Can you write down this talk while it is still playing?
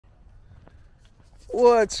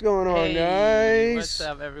What's going on, guys? What's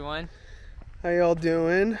up, everyone? How y'all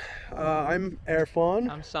doing? I'm Erfan.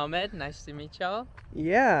 I'm Samed. Nice to meet y'all.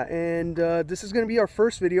 Yeah, and this is going to be our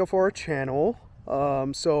first video for our channel.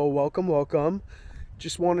 So welcome.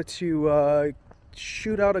 Just wanted to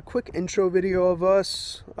shoot out a quick intro video of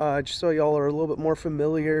us, just so y'all are a little bit more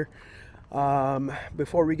familiar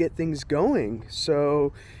before we get things going.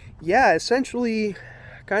 So yeah, essentially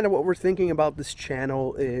kind of what we're thinking about this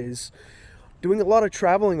channel is doing a lot of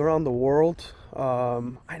traveling around the world.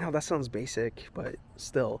 I know that sounds basic, but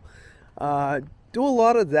still, do a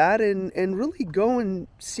lot of that and really go and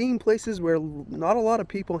seeing places where not a lot of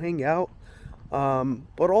people hang out,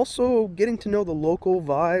 but also getting to know the local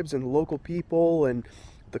vibes and the local people and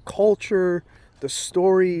the culture, the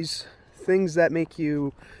stories, things that make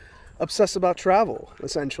you obsess about travel,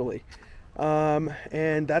 essentially.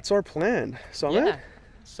 And that's our plan. So yeah,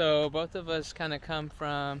 so both of us kind of come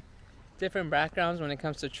from different backgrounds when it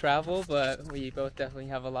comes to travel, but we both definitely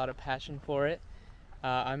have a lot of passion for it.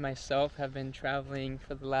 I myself have been traveling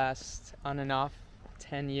for the last on and off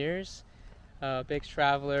 10 years. Big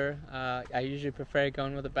traveler. I usually prefer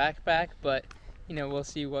going with a backpack, but you know, we'll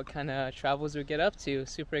see what kind of travels we get up to.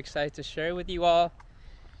 Super excited to share with you all,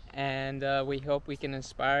 and we hope we can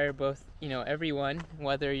inspire both, you know, everyone,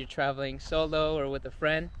 whether you're traveling solo or with a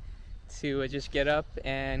friend, to just get up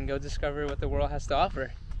and go discover what the world has to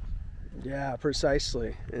offer. Yeah,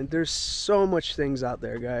 precisely. And there's so much things out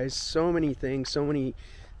there, guys. So many things to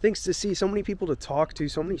see, so many people to talk to,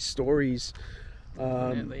 so many stories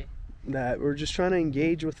that we're just trying to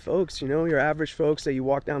engage with folks, you know, your average folks that you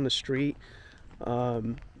walk down the street.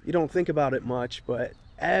 You don't think about it much, but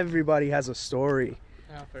everybody has a story.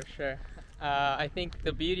 Oh, for sure. I think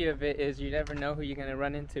the beauty of it is you never know who you're going to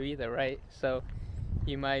run into either, right? So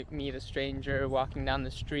you might meet a stranger walking down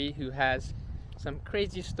the street who has some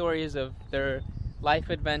crazy stories of their life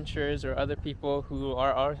adventures, or other people who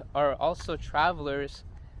are also travelers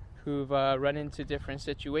who've run into different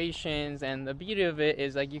situations. And the beauty of it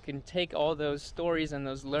is, like, you can take all those stories and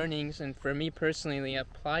those learnings, and for me personally,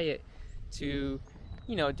 apply it to,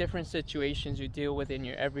 you know, different situations you deal with in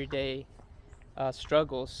your everyday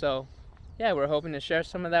struggles. So yeah, we're hoping to share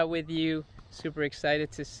some of that with you. Super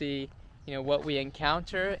excited to see, you know, what we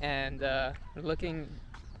encounter, and we're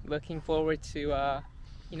looking forward to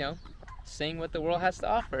you know, seeing what the world has to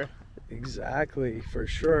offer. Exactly, for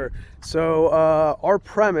sure. So our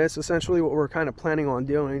premise, essentially what we're kind of planning on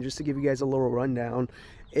doing, just to give you guys a little rundown,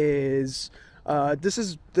 is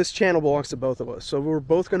this channel belongs to both of us. So we're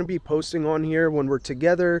both going to be posting on here when we're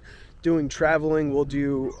together doing traveling. We'll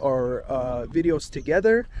do our videos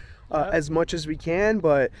together as much as we can,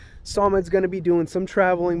 but Samed's going to be doing some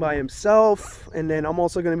traveling by himself, and then I'm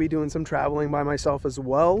also going to be doing some traveling by myself as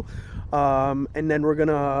well. And then we're going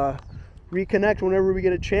to reconnect whenever we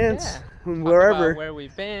get a chance, wherever. Talk about where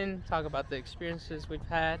we've been, talk about the experiences we've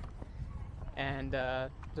had, and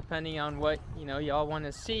depending on what, you know, y'all want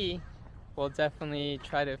to see, we'll definitely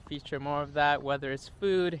try to feature more of that, whether it's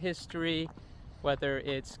food, history, whether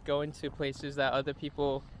it's going to places that other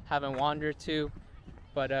people haven't wandered to.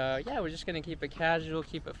 But yeah, we're just gonna keep it casual,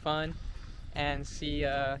 keep it fun, and see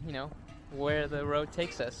you know, where the road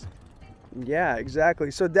takes us. Yeah,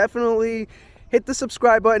 exactly. So definitely hit the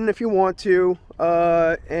subscribe button if you want to,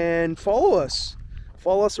 and follow us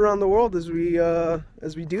around the world as we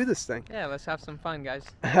do this thing. Yeah, let's have some fun, guys.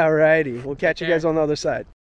 Alrighty, we'll catch you guys on the other side.